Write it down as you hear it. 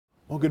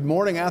Well, good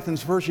morning,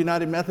 Athens First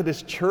United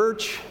Methodist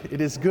Church. It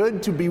is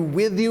good to be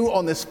with you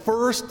on this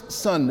first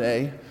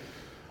Sunday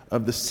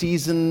of the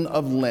season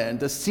of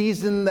Lent, a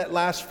season that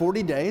lasts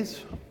 40 days.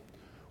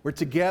 We're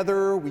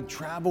together, we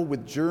travel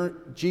with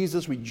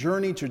Jesus, we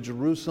journey to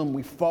Jerusalem,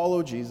 we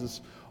follow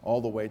Jesus all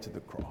the way to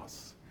the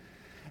cross.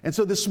 And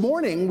so this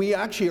morning, we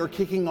actually are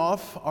kicking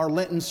off our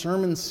Lenten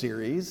sermon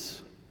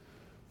series.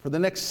 For the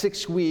next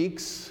 6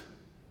 weeks,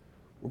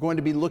 we're going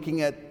to be looking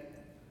at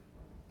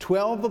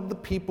 12 of the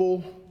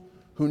people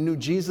who knew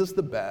Jesus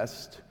the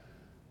best.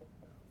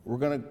 We're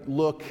going to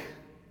look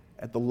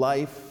at the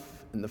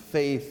life and the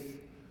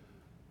faith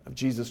of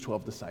Jesus'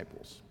 12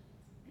 disciples.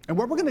 And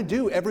what we're going to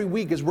do every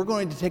week is we're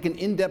going to take an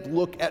in-depth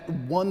look at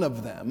one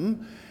of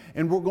them,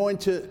 and we're going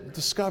to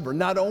discover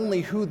not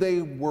only who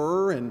they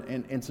were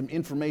and some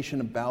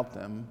information about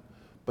them,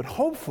 but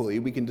hopefully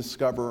we can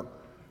discover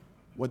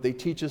what they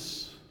teach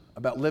us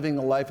about living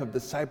a life of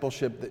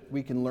discipleship, that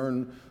we can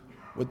learn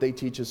what they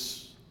teach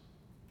us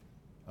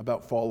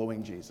about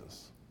following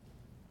Jesus.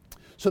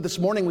 So this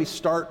morning we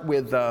start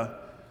with the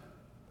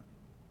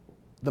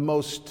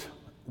most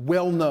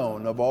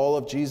well-known of all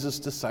of Jesus'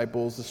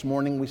 disciples. This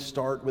morning we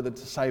start with a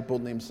disciple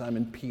named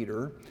Simon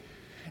Peter.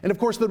 And of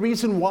course the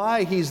reason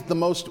why he's the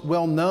most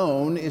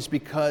well-known is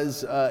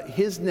because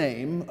his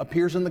name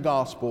appears in the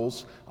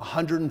Gospels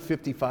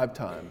 155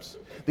 times.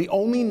 The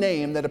only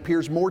name that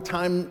appears more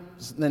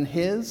times than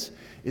his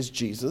is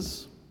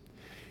Jesus.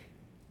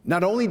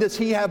 Not only does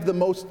he have the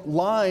most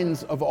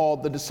lines of all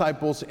the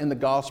disciples in the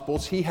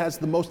Gospels, he has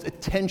the most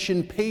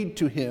attention paid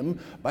to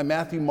him by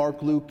Matthew,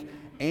 Mark, Luke,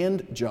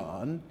 and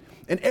John.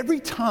 And every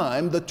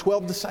time the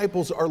 12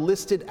 disciples are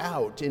listed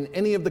out in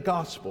any of the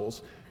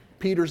Gospels,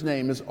 Peter's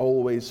name is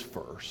always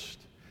first.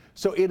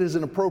 So it is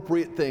an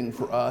appropriate thing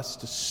for us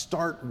to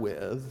start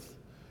with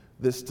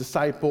this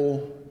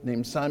disciple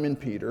named Simon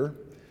Peter.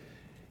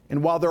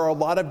 And while there are a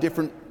lot of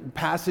different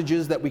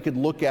passages that we could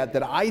look at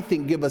that I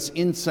think give us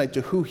insight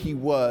to who he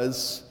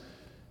was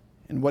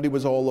and what he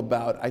was all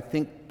about, I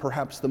think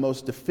perhaps the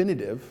most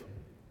definitive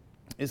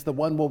is the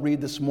one we'll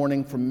read this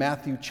morning from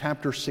Matthew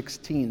chapter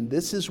 16.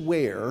 This is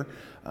where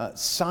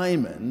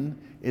Simon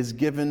is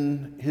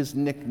given his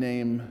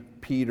nickname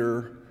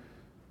Peter.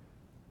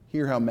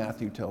 Hear how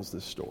Matthew tells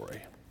this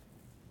story.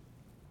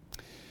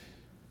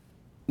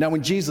 Now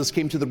when Jesus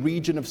came to the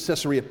region of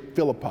Caesarea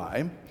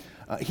Philippi,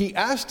 he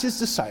asked his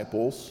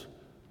disciples,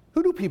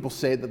 "Who do people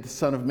say that the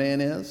Son of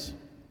Man is?"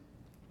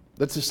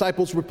 The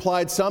disciples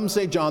replied, "Some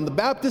say John the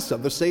Baptist,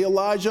 others say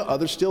Elijah,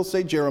 others still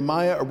say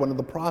Jeremiah or one of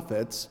the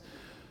prophets.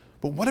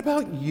 But what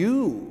about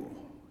you?"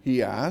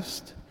 he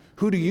asked.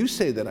 "Who do you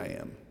say that I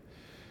am?"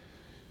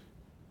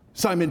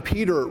 Simon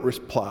Peter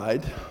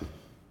replied,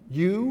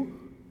 "You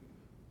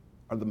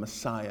are the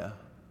Messiah,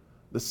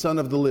 the Son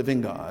of the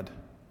living God."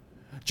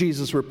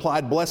 Jesus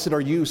replied, "Blessed are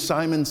you,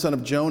 Simon, son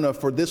of Jonah,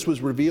 for this was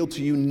revealed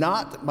to you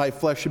not by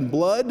flesh and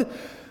blood,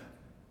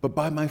 but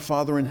by my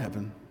Father in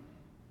heaven.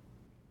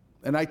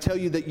 And I tell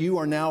you that you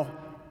are now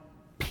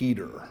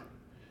Peter,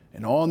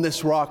 and on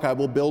this rock I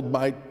will build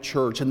my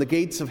church, and the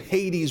gates of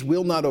Hades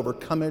will not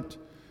overcome it.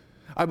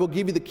 I will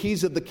give you the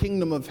keys of the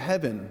kingdom of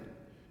heaven,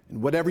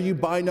 and whatever you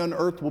bind on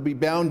earth will be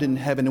bound in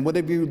heaven, and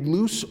whatever you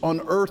loose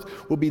on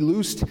earth will be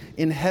loosed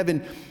in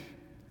heaven."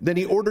 Then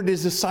he ordered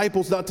his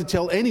disciples not to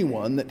tell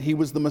anyone that he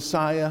was the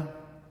Messiah.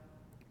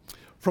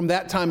 From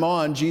that time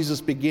on, Jesus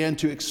began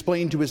to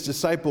explain to his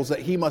disciples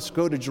that he must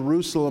go to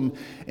Jerusalem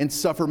and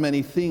suffer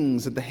many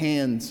things at the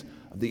hands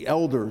of the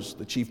elders,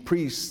 the chief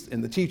priests,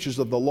 and the teachers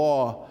of the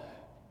law,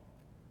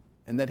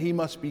 and that he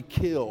must be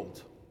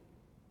killed,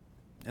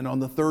 and on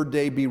the third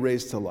day be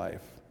raised to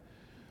life.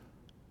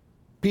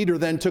 Peter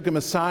then took him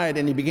aside,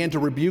 and he began to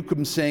rebuke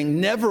him, saying,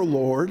 "Never,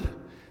 Lord,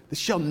 this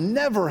shall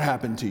never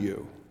happen to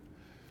you."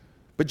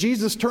 But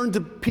Jesus turned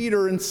to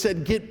Peter and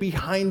said, "Get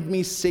behind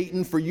me,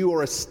 Satan, for you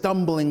are a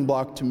stumbling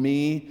block to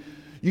me.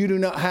 You do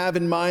not have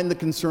in mind the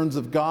concerns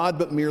of God,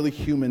 but merely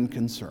human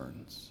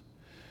concerns."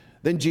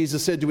 Then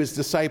Jesus said to his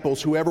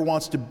disciples, "Whoever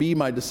wants to be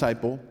my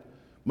disciple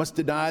must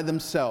deny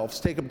themselves,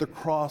 take up their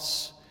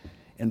cross,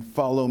 and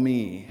follow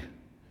me.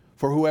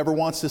 For whoever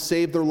wants to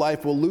save their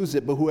life will lose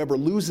it, but whoever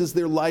loses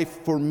their life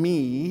for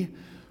me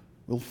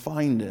will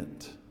find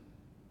it.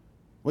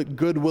 What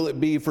good will it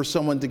be for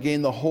someone to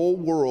gain the whole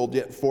world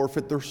yet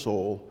forfeit their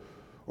soul?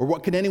 Or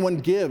what can anyone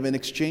give in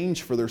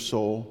exchange for their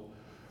soul?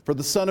 For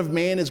the Son of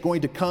Man is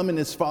going to come in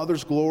his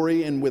Father's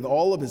glory and with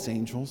all of his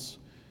angels,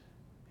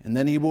 and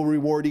then he will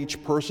reward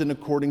each person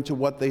according to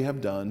what they have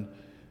done.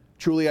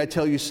 Truly I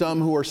tell you, some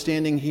who are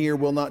standing here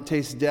will not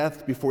taste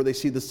death before they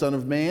see the Son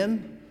of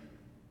Man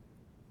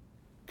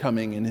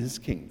coming in his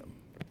kingdom."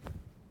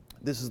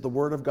 This is the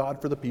word of God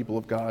for the people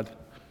of God.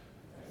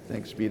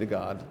 Thanks be to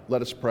God.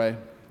 Let us pray.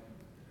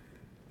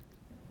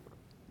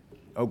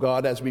 Oh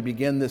God, as we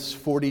begin this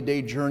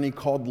 40-day journey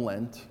called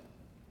Lent,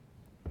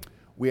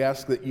 we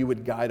ask that you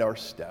would guide our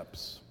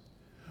steps.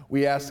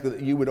 We ask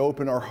that you would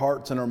open our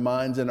hearts and our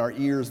minds and our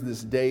ears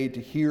this day to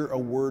hear a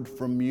word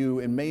from you,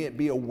 and may it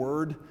be a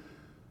word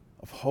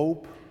of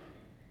hope,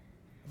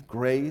 of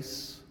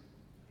grace,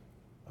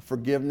 of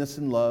forgiveness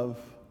and love,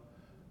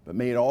 but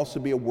may it also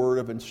be a word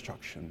of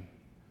instruction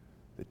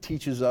that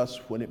teaches us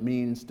what it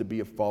means to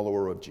be a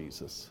follower of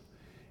Jesus.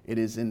 It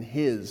is in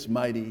his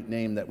mighty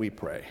name that we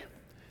pray.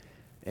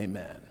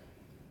 Amen.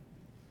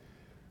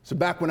 So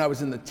back when I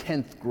was in the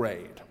 10th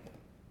grade,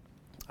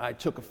 I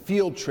took a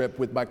field trip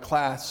with my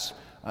class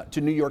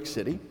to New York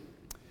City.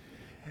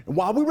 And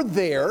while we were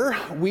there,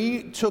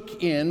 we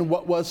took in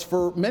what was,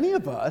 for many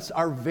of us,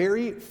 our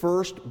very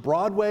first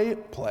Broadway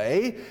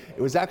play.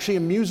 It was actually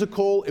a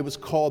musical. It was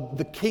called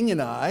The King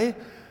and I,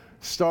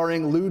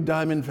 starring Lou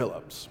Diamond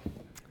Phillips.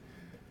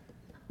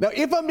 Now,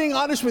 if I'm being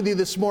honest with you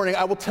this morning,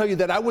 I will tell you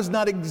that I was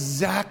not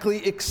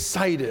exactly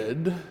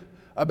excited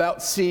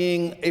about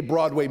seeing a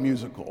Broadway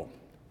musical.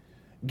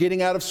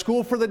 Getting out of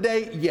school for the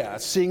day,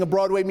 yes. Seeing a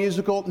Broadway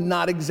musical,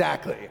 not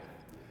exactly.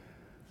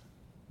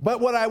 But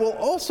what I will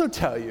also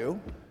tell you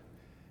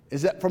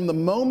is that from the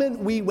moment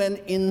we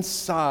went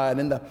inside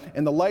and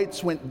the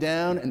lights went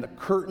down and the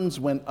curtains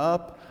went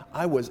up,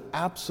 I was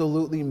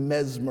absolutely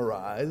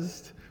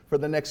mesmerized. For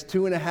the next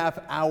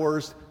 2.5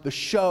 hours, the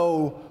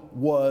show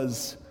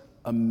was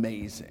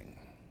amazing.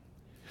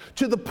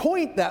 To the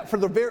point that for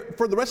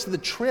the rest of the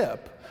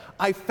trip,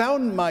 I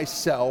found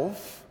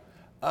myself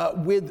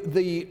with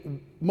the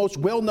most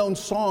well-known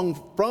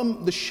song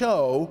from the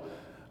show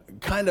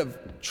kind of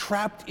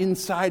trapped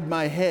inside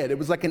my head. It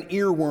was like an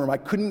earworm. I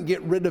couldn't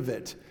get rid of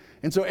it.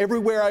 And so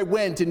everywhere I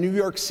went in New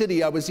York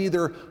City, I was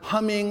either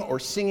humming or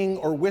singing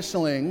or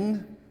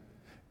whistling,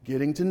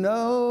 getting to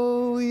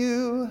know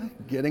you,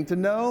 getting to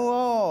know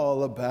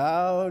all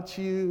about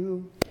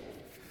you.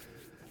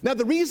 Now,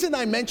 the reason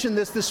I mentioned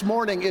this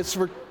morning is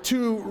for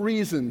 2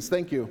 reasons.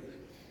 Thank you.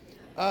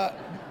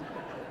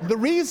 The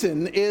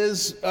reason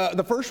is,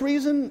 the first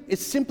reason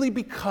is simply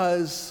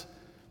because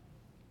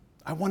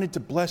I wanted to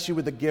bless you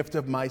with the gift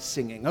of my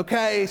singing.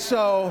 Okay,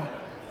 so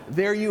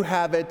there you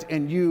have it,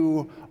 and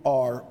you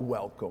are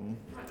welcome.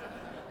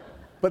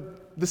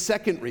 But the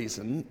second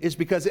reason is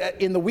because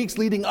in the weeks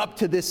leading up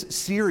to this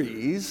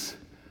series,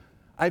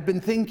 I've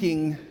been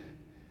thinking,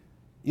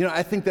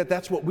 I think that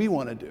that's what we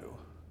want to do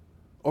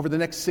over the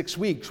next 6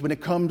 weeks when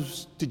it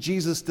comes to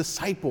Jesus'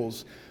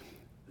 disciples.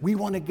 We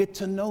want to get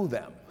to know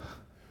them.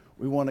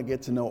 We want to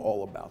get to know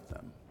all about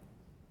them.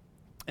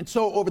 And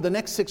so over the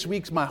next 6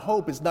 weeks, my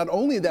hope is not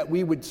only that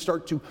we would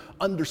start to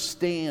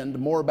understand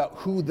more about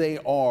who they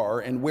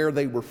are and where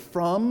they were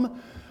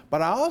from,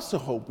 but I also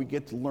hope we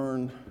get to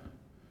learn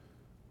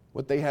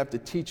what they have to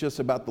teach us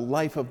about the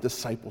life of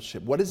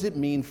discipleship. What does it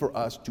mean for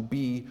us to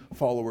be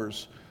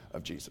followers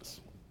of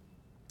Jesus?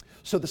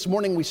 So this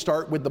morning we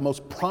start with the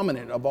most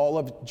prominent of all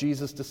of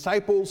Jesus'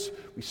 disciples.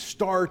 We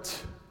start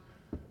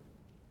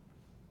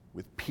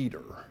with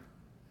Peter.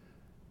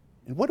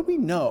 And what do we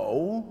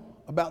know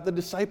about the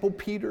disciple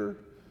Peter?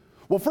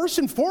 Well, first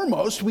and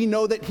foremost, we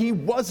know that he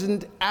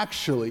wasn't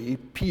actually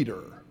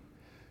Peter.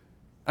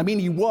 I mean,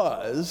 he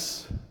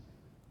was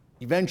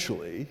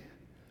eventually,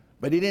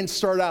 but he didn't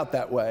start out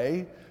that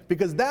way,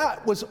 because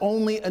that was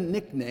only a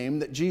nickname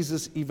that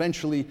Jesus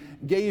eventually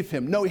gave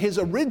him. No, his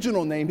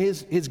original name,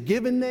 his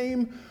given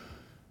name,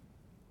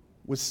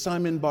 was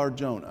Simon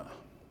Bar-Jonah,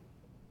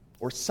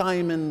 or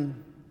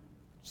Simon,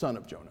 son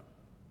of Jonah.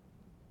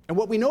 And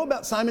what we know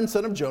about Simon,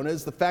 son of Jonah,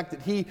 is the fact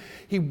that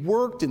he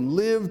worked and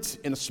lived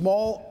in a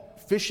small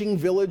fishing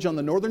village on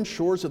the northern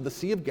shores of the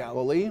Sea of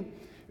Galilee.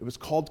 It was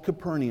called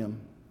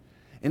Capernaum.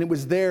 And it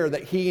was there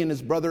that he and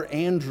his brother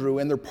Andrew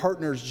and their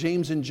partners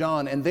James and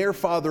John and their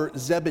father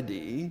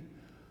Zebedee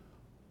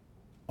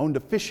owned a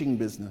fishing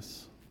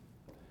business.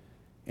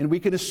 And we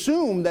can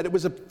assume that it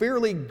was a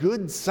fairly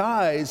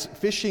good-sized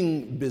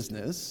fishing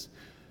business,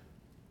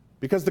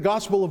 because the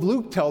Gospel of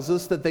Luke tells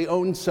us that they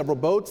owned several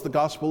boats. The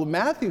Gospel of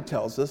Matthew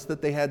tells us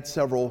that they had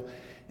several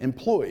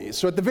employees.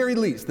 So at the very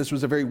least, this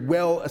was a very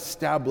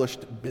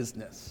well-established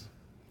business.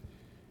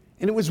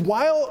 And it was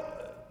while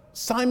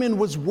Simon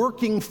was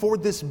working for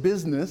this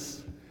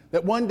business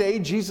that one day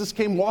Jesus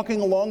came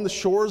walking along the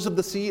shores of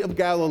the Sea of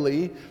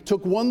Galilee,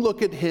 took one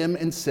look at him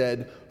and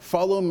said,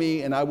 "Follow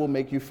me and I will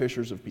make you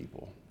fishers of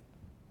people."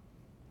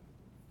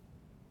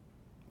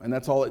 And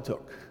that's all it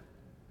took.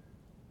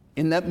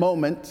 In that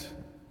moment,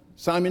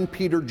 Simon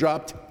Peter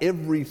dropped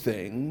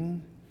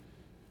everything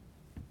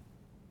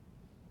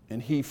and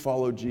he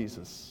followed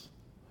Jesus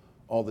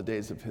all the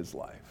days of his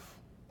life.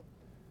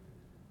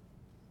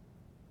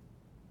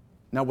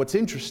 Now, what's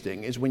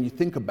interesting is when you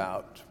think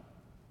about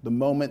the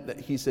moment that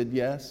he said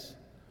yes,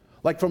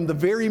 like from the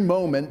very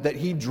moment that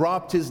he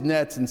dropped his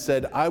nets and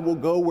said, "I will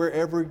go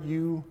wherever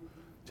you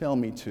tell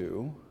me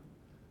to,"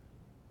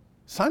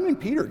 Simon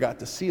Peter got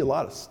to see a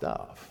lot of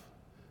stuff.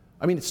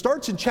 I mean, it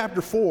starts in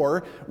chapter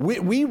 4.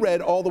 We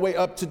read all the way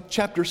up to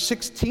chapter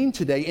 16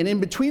 today, and in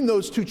between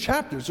those 2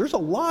 chapters, there's a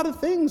lot of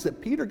things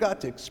that Peter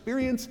got to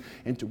experience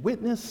and to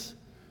witness.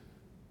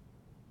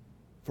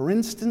 For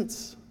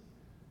instance,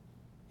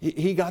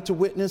 he got to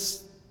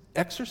witness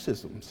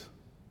exorcisms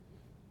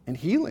and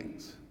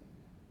healings.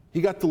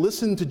 He got to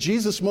listen to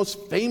Jesus' most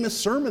famous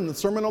sermon, the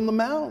Sermon on the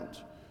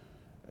Mount.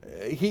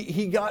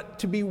 He got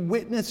to be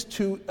witness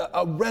to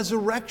a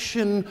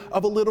resurrection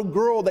of a little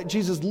girl that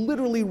Jesus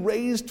literally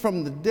raised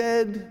from the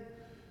dead.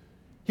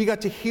 He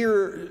got to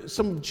hear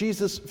some of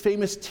Jesus'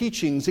 famous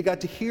teachings. He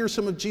got to hear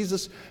some of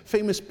Jesus'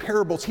 famous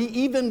parables. He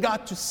even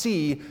got to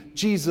see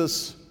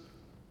Jesus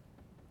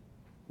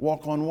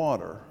walk on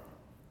water.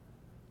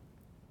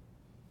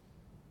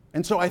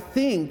 And so I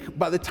think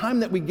by the time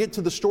that we get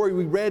to the story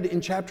we read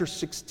in chapter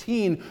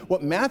 16,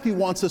 what Matthew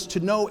wants us to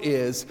know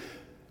is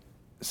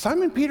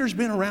Simon Peter's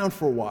been around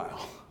for a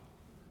while.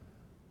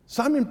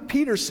 Simon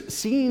Peter's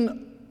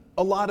seen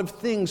a lot of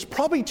things,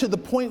 probably to the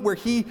point where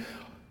he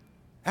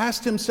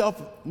asked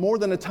himself more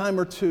than a time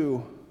or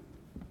two,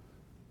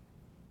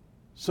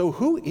 so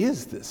who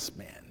is this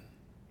man?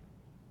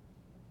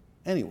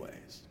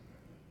 Anyways.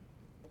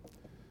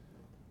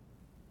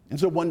 And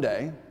so one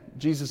day,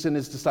 Jesus and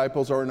his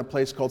disciples are in a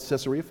place called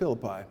Caesarea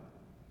Philippi.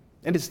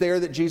 And it's there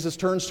that Jesus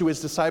turns to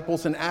his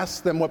disciples and asks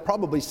them what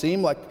probably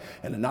seemed like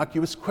an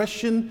innocuous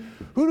question.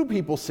 Who do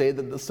people say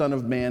that the Son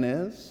of Man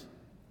is?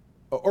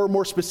 Or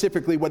more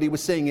specifically, what he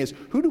was saying is,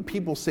 who do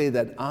people say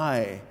that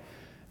I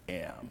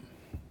am?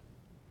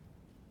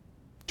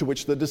 To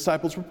which the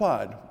disciples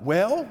replied,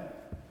 well,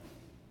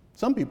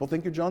 some people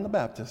think you're John the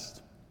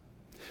Baptist.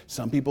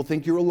 Some people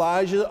think you're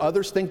Elijah.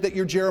 Others think that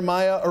you're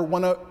Jeremiah or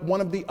one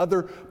of the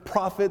other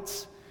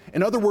prophets.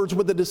 In other words,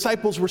 what the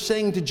disciples were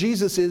saying to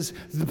Jesus is,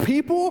 the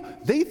people,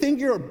 they think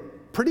you're a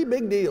pretty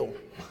big deal.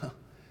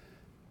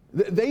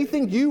 They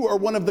think you are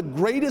one of the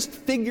greatest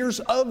figures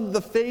of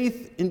the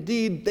faith.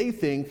 Indeed, they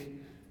think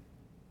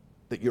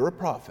that you're a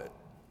prophet.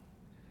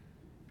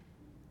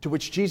 To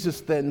which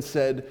Jesus then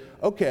said,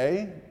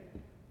 okay,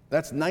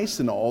 that's nice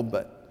and all,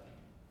 but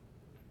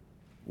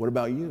what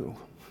about you?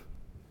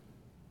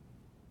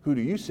 Who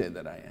do you say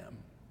that I am?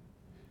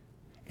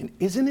 And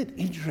isn't it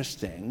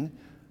interesting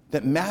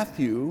that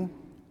Matthew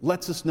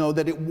lets us know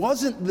that it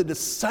wasn't the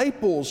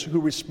disciples who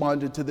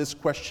responded to this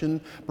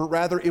question, but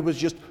rather it was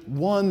just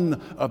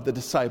one of the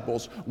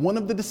disciples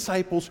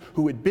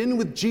who had been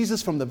with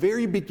Jesus from the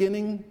very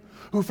beginning,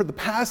 who for the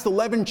past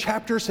 11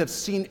 chapters have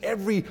seen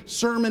every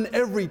sermon,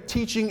 every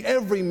teaching,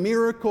 every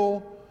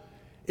miracle.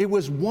 It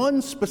was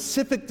one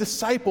specific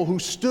disciple who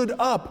stood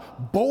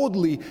up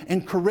boldly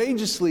and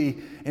courageously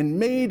and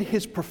made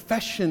his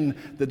profession.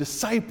 The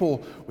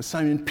disciple was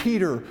Simon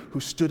Peter, who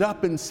stood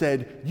up and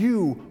said,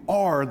 you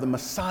are the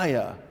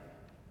Messiah,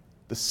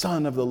 the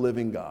Son of the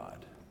living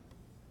God.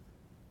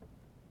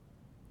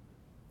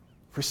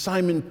 For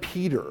Simon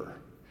Peter,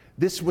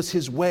 this was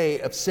his way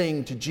of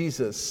saying to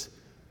Jesus,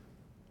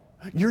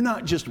 you're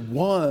not just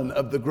one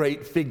of the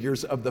great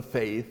figures of the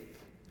faith.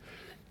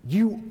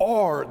 You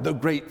are the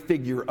great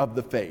figure of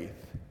the faith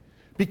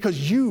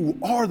because you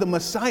are the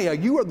Messiah.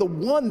 You are the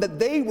one that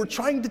they were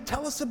trying to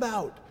tell us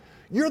about.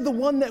 You're the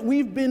one that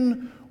we've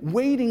been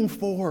waiting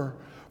for.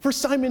 For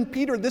Simon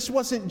Peter, this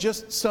wasn't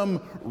just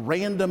some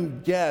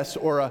random guess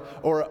or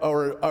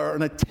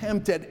an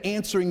attempt at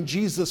answering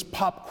Jesus'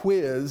 pop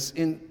quiz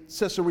in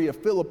Caesarea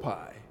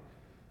Philippi.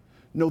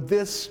 No,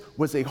 this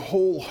was a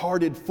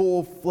wholehearted,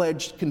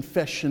 full-fledged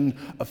confession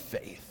of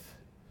faith.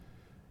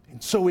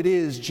 And so it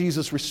is,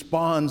 Jesus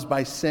responds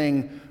by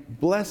saying,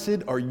 blessed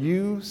are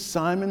you,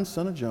 Simon,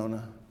 son of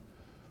Jonah,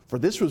 for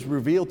this was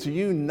revealed to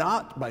you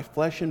not by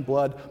flesh and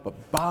blood, but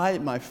by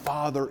my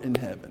Father in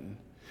heaven.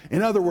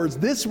 In other words,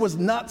 this was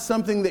not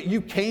something that you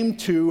came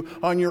to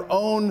on your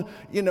own,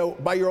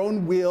 by your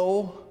own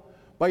will,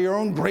 by your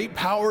own great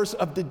powers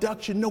of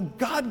deduction. No,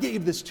 God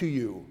gave this to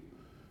you.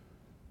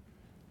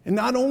 And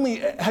not only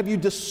have you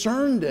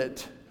discerned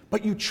it,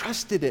 but you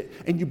trusted it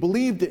and you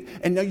believed it,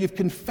 and now you've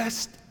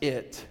confessed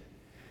it.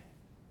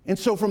 And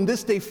so from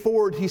this day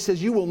forward, he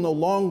says, you will no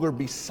longer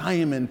be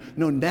Simon.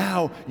 No,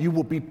 now you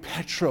will be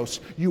Petros.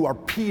 You are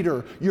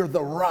Peter. You're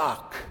the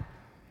rock.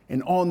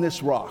 And on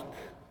this rock,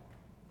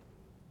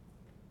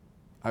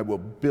 I will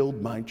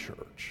build my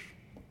church.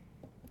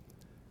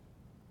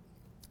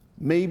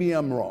 Maybe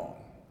I'm wrong,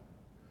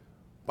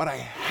 but I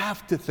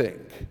have to think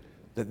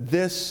that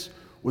this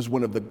was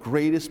one of the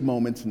greatest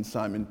moments in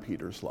Simon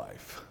Peter's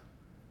life.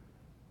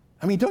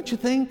 I mean, don't you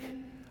think?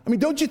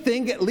 Don't you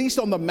think, at least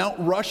on the Mount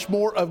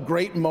Rushmore of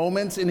great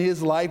moments in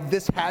his life,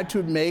 this had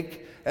to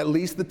make at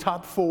least the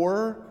top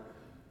 4?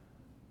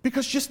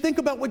 Because just think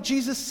about what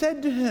Jesus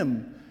said to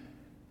him.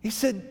 He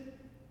said,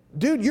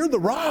 dude, you're the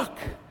rock.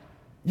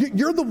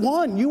 You're the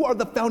one. You are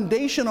the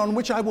foundation on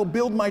which I will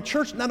build my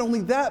church. Not only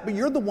that, but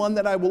you're the one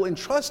that I will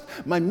entrust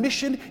my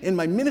mission and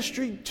my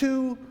ministry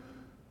to,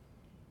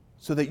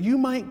 so that you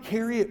might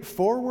carry it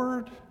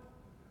forward.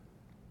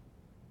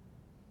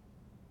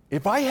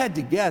 If I had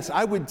to guess,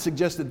 I would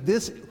suggest that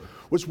this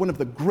was one of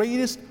the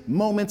greatest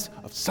moments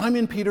of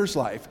Simon Peter's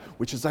life,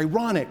 which is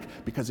ironic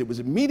because it was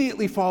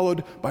immediately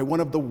followed by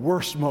one of the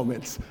worst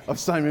moments of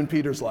Simon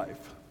Peter's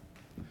life.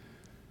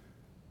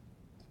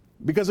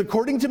 Because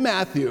according to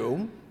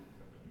Matthew,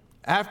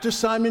 after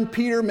Simon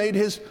Peter made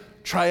his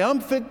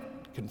triumphant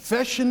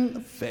confession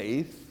of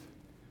faith,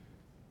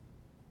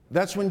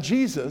 that's when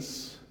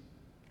Jesus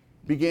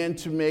began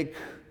to make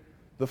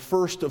the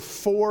first of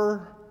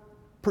 4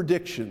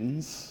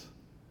 predictions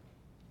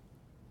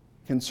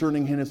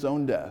concerning his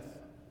own death.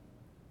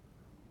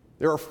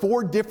 There are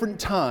 4 different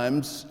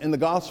times in the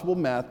Gospel of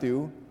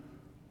Matthew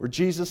where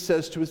Jesus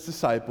says to his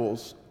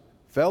disciples,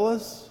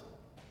 fellas,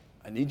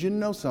 I need you to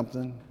know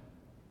something.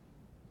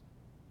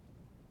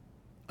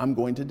 I'm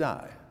going to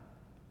die.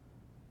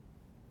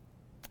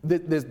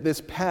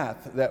 This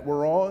path that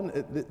we're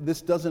on,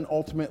 this doesn't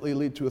ultimately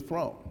lead to a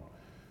throne.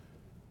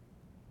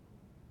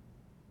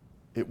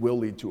 It will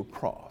lead to a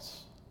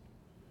cross,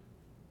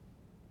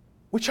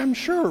 which I'm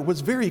sure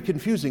was very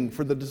confusing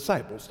for the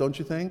disciples, don't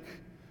you think?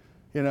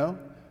 You know,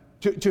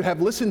 to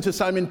have listened to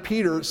Simon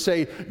Peter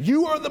say,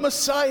 you are the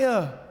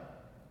Messiah,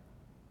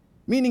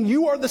 meaning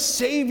you are the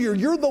Savior,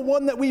 you're the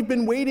one that we've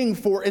been waiting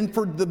for, and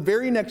for the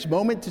very next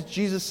moment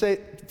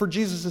for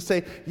Jesus to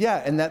say,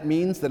 yeah, and that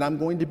means that I'm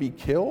going to be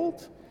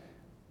killed?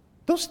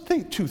 Those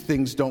 2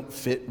 things don't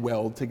fit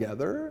well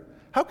together.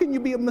 How can you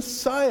be a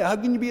Messiah? How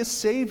can you be a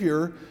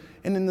Savior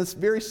and in this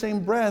very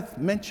same breath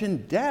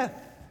mention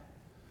death?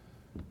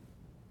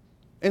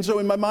 And so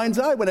in my mind's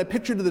eye, when I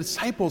picture the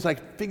disciples, I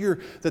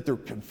figure that they're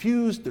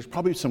confused. There's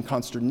probably some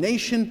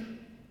consternation,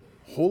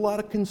 a whole lot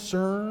of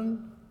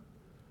concern,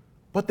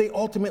 but they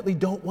ultimately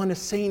don't want to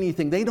say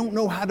anything. They don't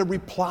know how to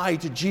reply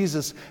to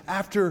Jesus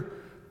after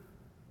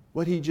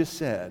what he just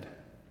said.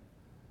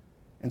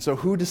 And so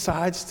who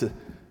decides to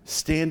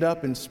stand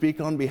up and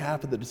speak on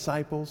behalf of the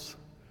disciples?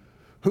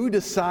 Who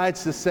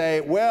decides to say,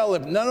 well,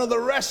 if none of the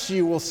rest of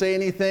you will say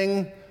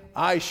anything,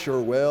 I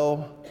sure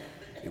will?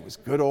 It was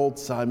good old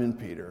Simon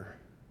Peter,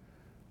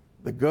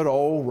 the good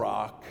old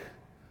rock,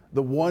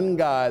 the one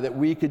guy that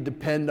we could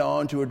depend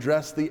on to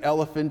address the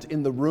elephant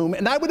in the room.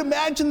 And I would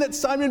imagine that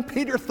Simon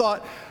Peter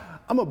thought,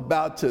 I'm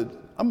about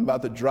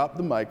to drop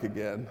the mic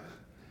again.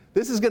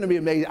 This is going to be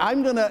amazing.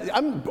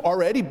 I'm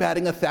already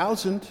batting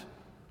 1,000.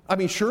 I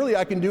mean, surely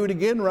I can do it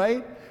again,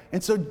 right?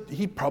 And so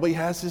he probably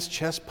has his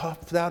chest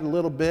puffed out a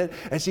little bit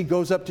as he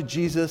goes up to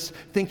Jesus,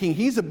 thinking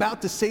he's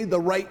about to say the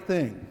right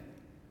thing.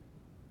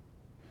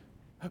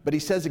 But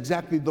he says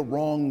exactly the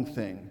wrong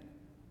thing.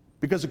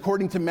 Because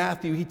according to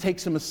Matthew, he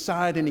takes him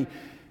aside and he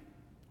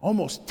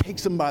almost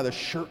takes him by the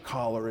shirt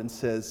collar and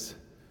says,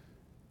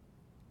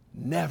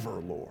 never,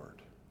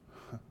 Lord.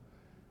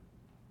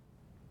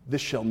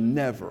 This shall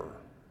never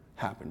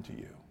happen to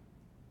you.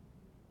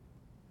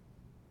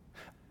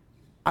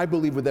 I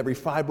believe with every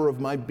fiber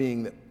of my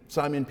being that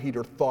Simon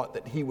Peter thought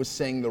that he was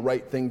saying the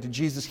right thing to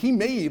Jesus. He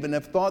may even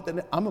have thought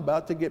that I'm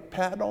about to get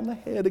pat on the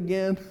head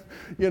again.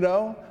 You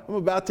know, I'm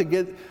about to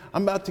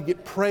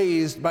get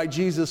praised by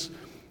Jesus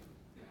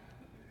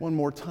one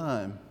more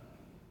time.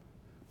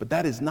 But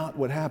that is not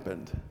what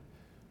happened.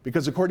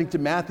 Because according to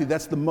Matthew,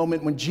 that's the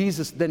moment when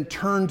Jesus then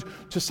turned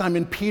to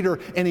Simon Peter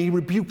and he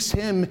rebukes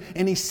him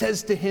and he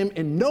says to him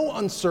in no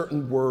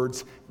uncertain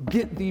words,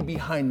 "Get thee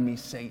behind me,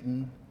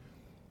 Satan.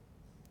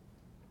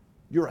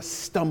 You're a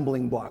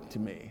stumbling block to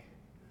me.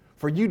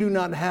 For you do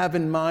not have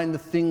in mind the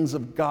things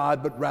of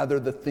God, but rather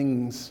the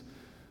things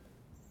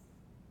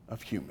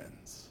of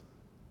humans."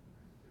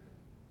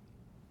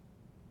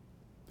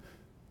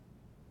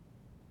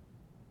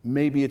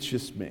 Maybe it's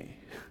just me,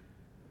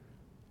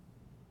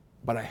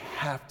 but I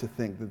have to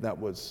think that that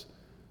was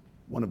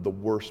one of the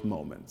worst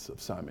moments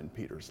of Simon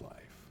Peter's life.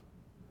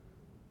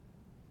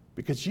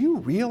 Because you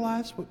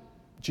realize what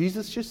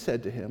Jesus just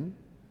said to him?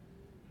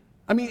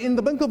 I mean, in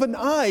the blink of an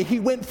eye, he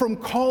went from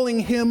calling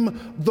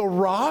him the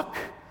rock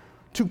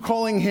to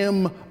calling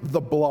him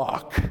the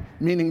block,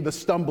 meaning the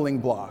stumbling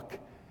block,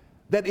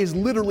 that is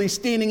literally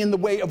standing in the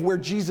way of where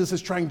Jesus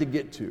is trying to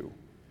get to.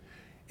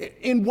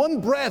 In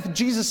one breath,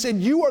 Jesus said,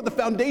 "You are the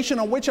foundation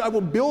on which I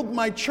will build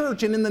my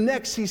church." And in the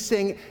next, he's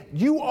saying,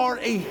 "You are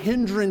a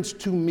hindrance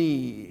to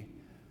me.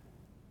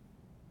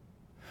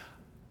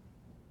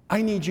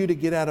 I need you to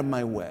get out of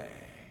my way."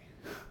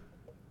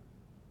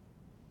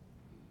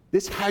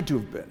 This had to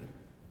have been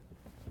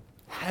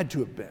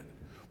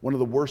one of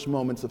the worst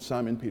moments of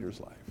Simon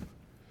Peter's life.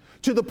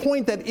 To the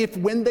point that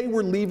when they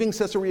were leaving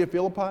Caesarea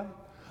Philippi,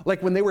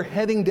 like when they were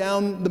heading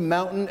down the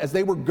mountain as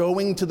they were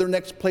going to their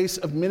next place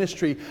of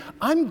ministry,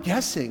 I'm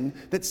guessing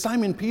that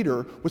Simon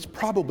Peter was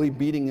probably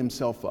beating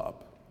himself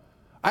up.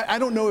 I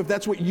don't know if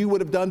that's what you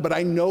would have done, but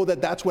I know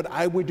that that's what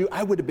I would do.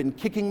 I would have been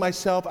kicking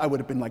myself. I would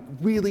have been like,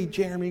 "Really,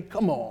 Jeremy?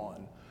 Come on.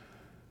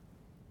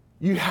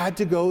 You had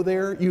to go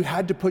there? You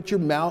had to put your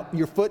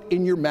foot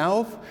in your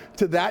mouth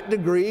to that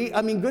degree?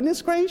 I mean,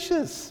 goodness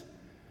gracious."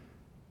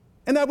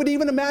 And I would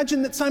even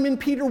imagine that Simon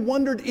Peter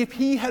wondered if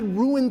he had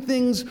ruined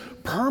things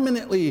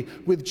permanently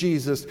with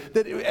Jesus.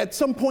 That at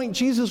some point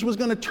Jesus was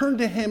going to turn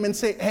to him and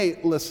say, "Hey,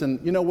 listen,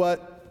 you know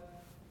what?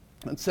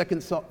 On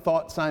second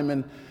thought,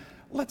 Simon,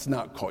 let's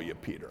not call you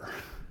Peter.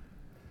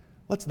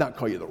 Let's not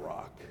call you the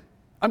rock.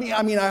 I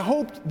mean, I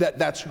hoped that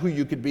that's who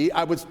you could be.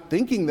 I was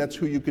thinking that's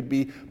who you could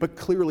be, but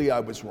clearly I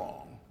was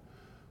wrong.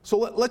 So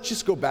let's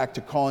just go back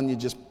to calling you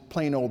just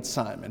plain old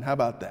Simon. How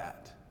about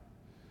that?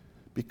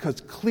 Because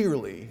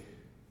clearly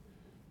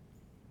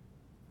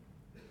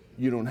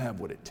you don't have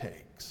what it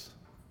takes."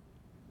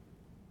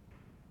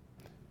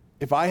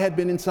 If I had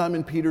been in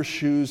Simon Peter's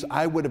shoes,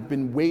 I would have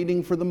been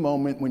waiting for the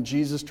moment when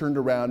Jesus turned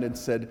around and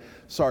said,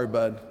 "Sorry,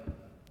 bud,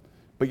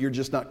 but you're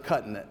just not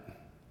cutting it.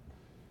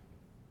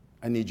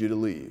 I need you to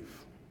leave.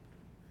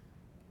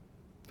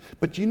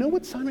 But do you know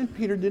what Simon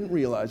Peter didn't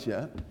realize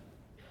yet?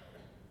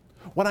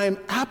 What I am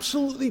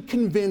absolutely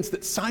convinced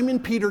that Simon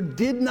Peter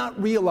did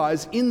not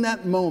realize in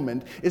that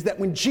moment is that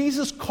when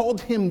Jesus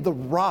called him the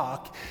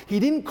rock, he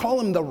didn't call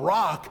him the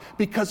rock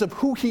because of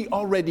who he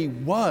already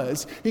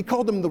was. He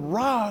called him the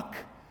rock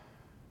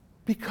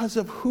because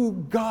of who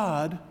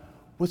God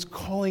was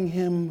calling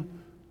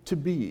him to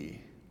be.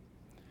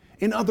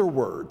 In other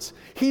words,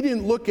 he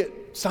didn't look at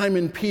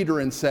Simon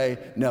Peter and say,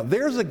 now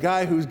there's a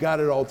guy who's got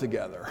it all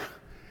together.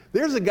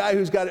 There's a guy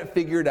who's got it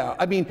figured out.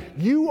 I mean,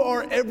 you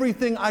are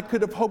everything I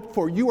could have hoped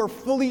for. You are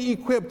fully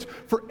equipped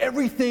for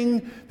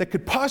everything that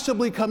could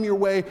possibly come your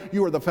way.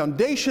 You are the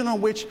foundation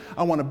on which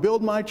I want to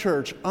build my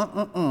church.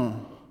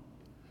 No,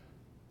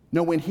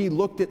 when he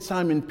looked at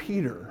Simon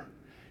Peter,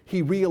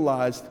 he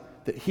realized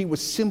that he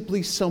was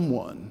simply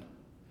someone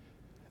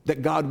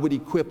that God would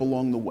equip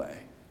along the way.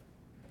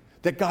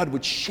 That God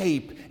would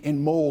shape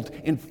and mold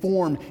and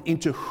form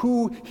into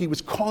who he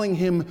was calling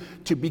him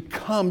to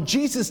become.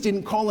 Jesus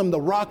didn't call him the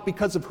rock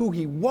because of who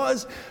he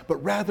was, but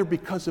rather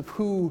because of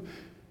who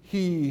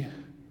he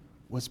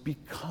was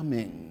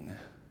becoming.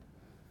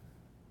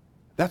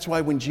 That's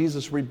why when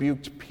Jesus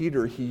rebuked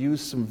Peter, he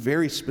used some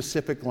very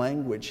specific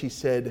language. He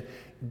said,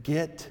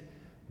 "Get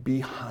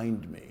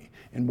behind me."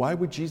 And why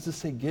would Jesus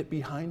say, "Get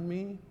behind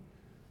me"?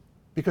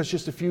 Because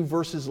just a few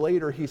verses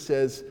later, he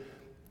says,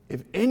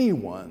 "If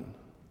anyone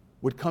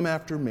would come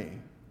after me,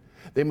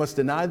 they must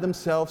deny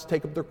themselves,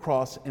 take up their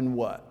cross, and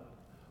what?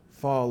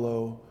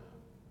 Follow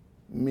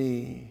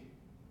me."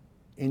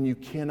 And you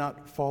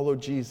cannot follow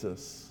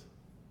Jesus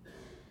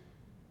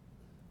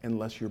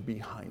unless you're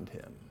behind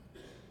him.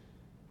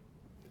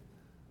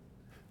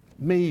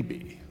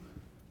 Maybe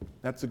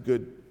that's a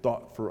good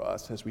thought for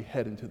us as we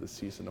head into the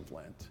season of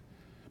Lent.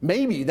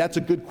 Maybe that's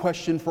a good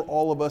question for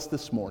all of us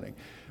this morning.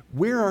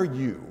 Where are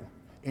you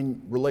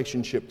in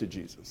relationship to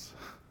Jesus?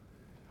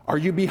 Are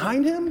you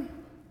behind him?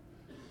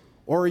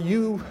 Or are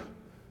you,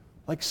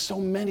 like so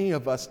many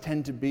of us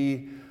tend to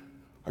be,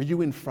 are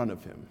you in front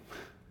of him?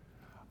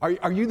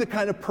 Are you the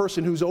kind of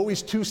person who's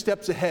always 2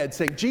 steps ahead,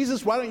 saying,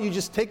 "Jesus, why don't you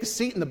just take a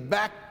seat in the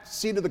back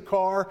seat of the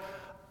car?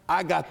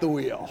 I got the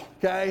wheel,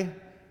 okay?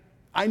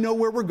 I know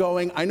where we're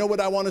going. I know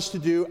what I want us to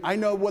do. I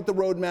know what the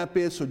roadmap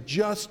is, so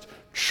just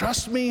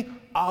trust me,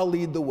 I'll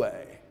lead the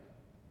way."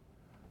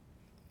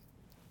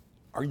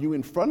 Are you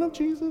in front of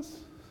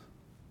Jesus?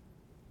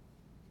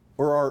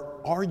 Or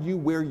are you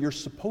where you're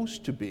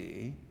supposed to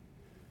be?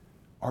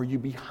 Are you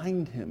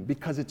behind him?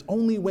 Because it's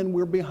only when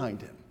we're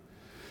behind him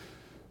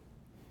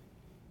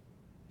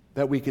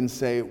that we can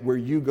say, "Where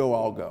you go,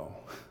 I'll go.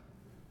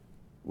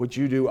 What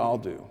you do, I'll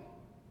do.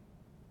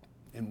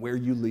 And where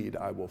you lead,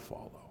 I will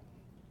follow."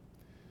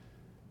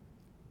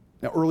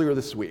 Now, earlier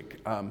this week,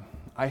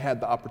 I had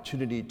the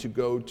opportunity to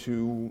go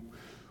to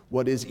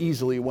what is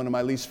easily one of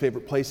my least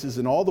favorite places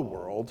in all the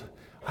world.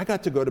 I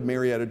got to go to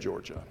Marietta,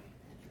 Georgia.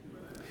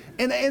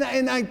 And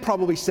I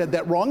probably said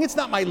that wrong. It's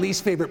not my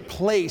least favorite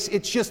place.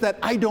 It's just that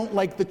I don't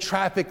like the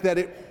traffic that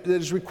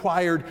is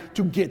required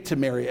to get to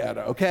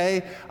Marietta,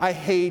 okay? I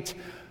hate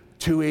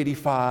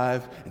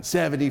 285 and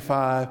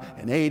 75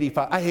 and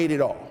 85. I hate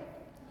it all.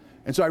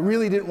 And so I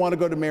really didn't want to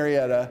go to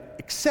Marietta,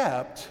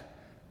 except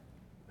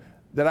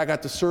that I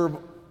got to serve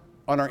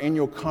on our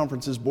annual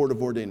conference's Board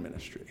of Ordained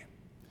Ministry,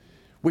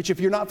 which,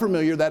 if you're not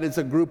familiar, that is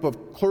a group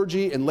of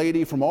clergy and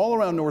laity from all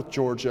around North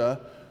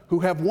Georgia who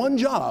have one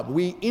job.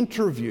 We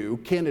interview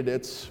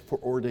candidates for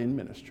ordained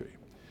ministry.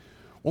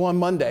 Well, on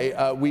Monday,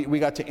 we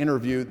got to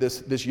interview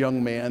this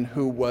young man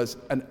who was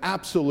an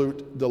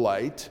absolute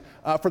delight.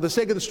 For the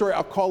sake of the story,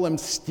 I'll call him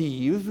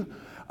Steve.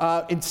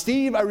 And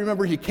Steve, I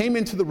remember he came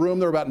into the room.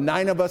 There were about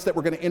 9 of us that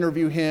were going to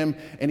interview him,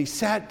 and he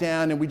sat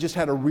down, and we just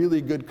had a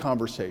really good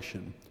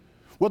conversation.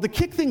 Well, to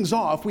kick things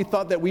off, we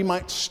thought that we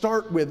might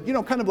start with,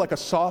 kind of like a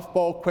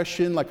softball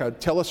question, like a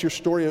tell us your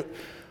story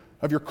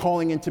of your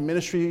calling into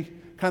ministry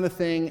kind of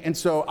thing. And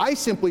so I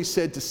simply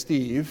said to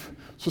Steve,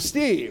 "So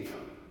Steve,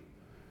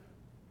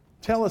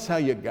 tell us how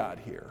you got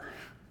here."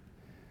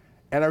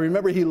 And I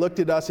remember he looked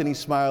at us and he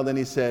smiled and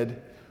he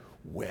said,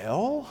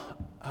 "Well,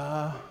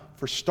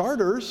 for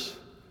starters,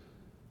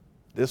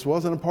 this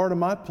wasn't a part of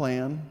my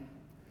plan."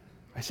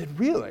 I said,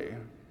 "Really?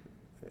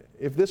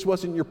 If this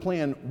wasn't your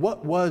plan,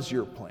 what was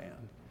your plan?"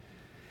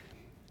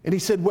 And he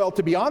said, "Well,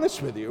 to be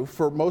honest with you,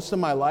 for most of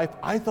my life,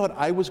 I thought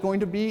I was going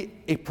to be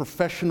a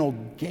professional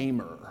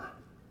gamer."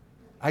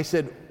 I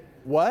said,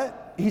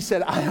 "What?" He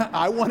said,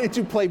 I wanted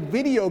to play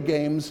video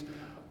games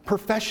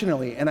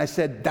professionally. And I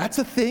said, "That's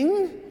a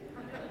thing?"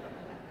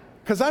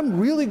 Because I'm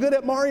really good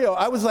at Mario.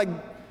 I was like,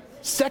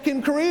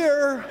 second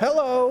career,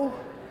 hello.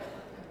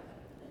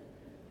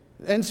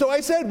 And so I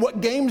said,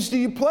 "What games do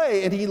you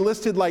play?" And he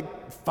listed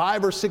like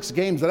 5 or 6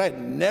 games that I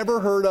had never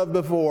heard of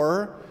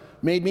before.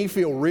 Made me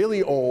feel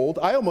really old.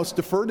 I almost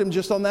deferred him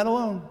just on that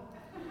alone.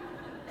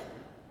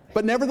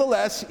 But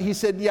nevertheless, he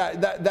said, "Yeah,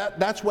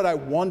 that's what I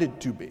wanted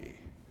to be."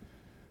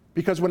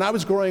 Because when I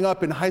was growing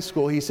up in high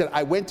school, he said,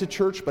 "I went to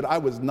church, but I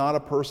was not a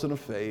person of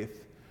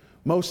faith.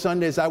 Most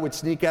Sundays I would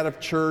sneak out of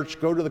church,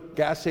 go to the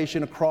gas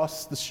station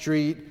across the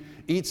street,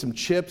 eat some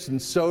chips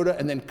and soda,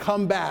 and then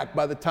come back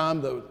by the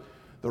time the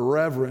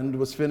reverend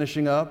was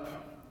finishing up.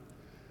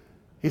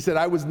 He said,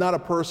 I was not a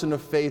person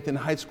of faith in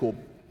high school,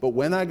 but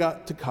when I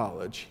got to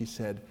college, he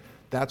said,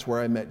 that's where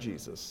I met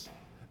Jesus.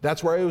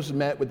 That's where I was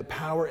met with the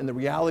power and the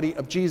reality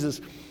of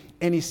Jesus.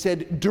 And he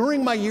said,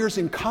 during my years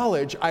in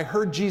college, I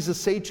heard Jesus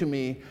say to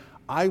me,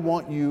 I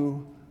want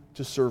you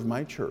to serve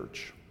my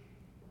church.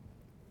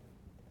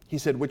 He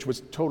said, which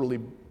was totally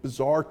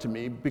bizarre to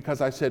me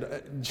because I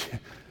said,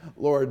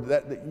 Lord,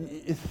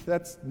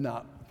 that's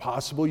not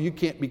possible. You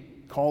can't be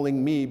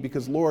calling me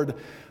because, Lord,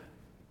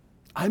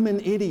 I'm an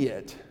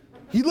idiot.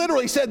 He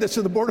literally said this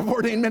to the Board of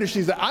Ordained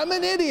Ministries, that I'm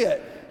an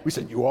idiot. We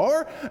said, you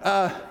are?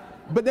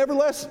 But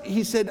nevertheless,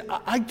 he said,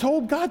 I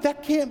told God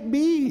that can't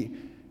be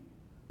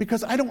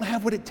because I don't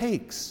have what it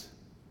takes.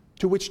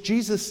 To which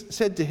Jesus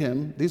said to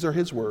him, these are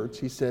his words,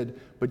 he said,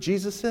 but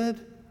Jesus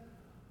said,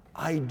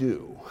 I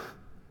do.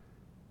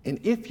 And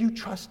if you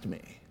trust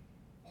me,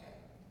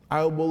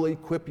 I will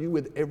equip you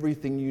with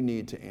everything you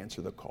need to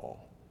answer the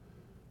call.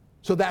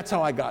 So that's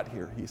how I got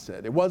here, he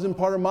said. It wasn't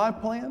part of my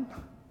plan,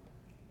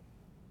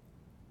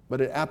 but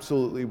it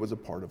absolutely was a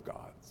part of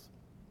God's.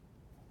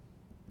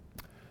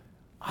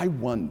 I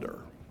wonder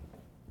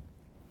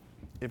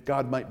if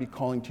God might be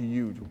calling to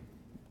you,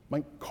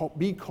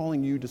 be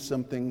calling you to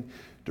something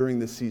during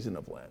this season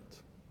of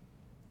Lent.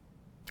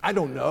 I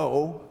don't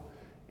know.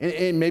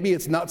 And maybe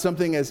it's not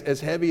something as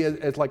heavy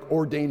as like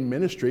ordained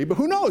ministry, but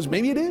who knows?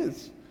 Maybe it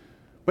is.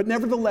 But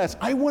nevertheless,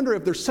 I wonder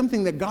if there's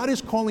something that God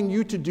is calling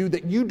you to do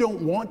that you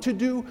don't want to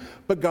do,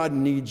 but God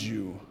needs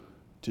you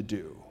to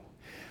do.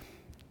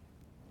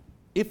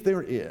 If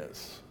there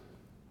is,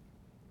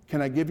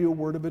 can I give you a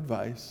word of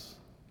advice?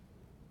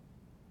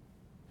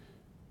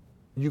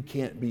 You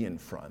can't be in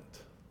front.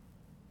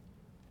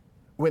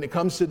 When it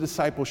comes to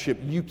discipleship,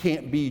 you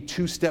can't be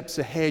 2 steps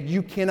ahead.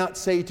 You cannot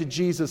say to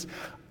Jesus,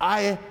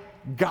 I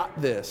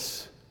got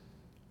this.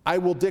 I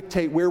will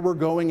dictate where we're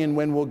going and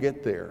when we'll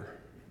get there.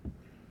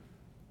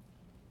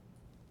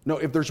 No,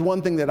 if there's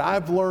one thing that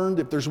I've learned,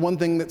 if there's one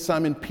thing that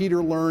Simon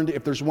Peter learned,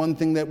 if there's one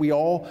thing that we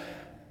all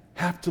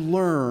have to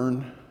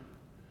learn,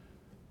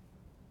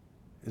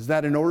 is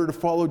that in order to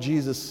follow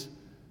Jesus,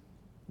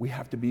 we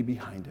have to be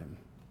behind him.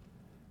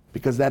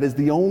 Because that is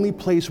the only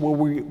place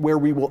where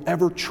we will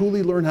ever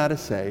truly learn how to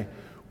say,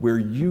 where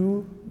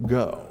you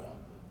go,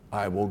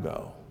 I will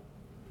go.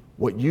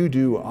 What you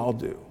do, I'll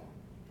do.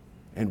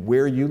 And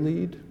where you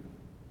lead,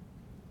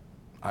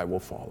 I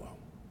will follow.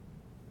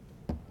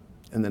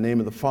 In the name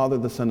of the Father,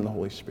 the Son, and the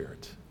Holy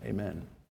Spirit, amen.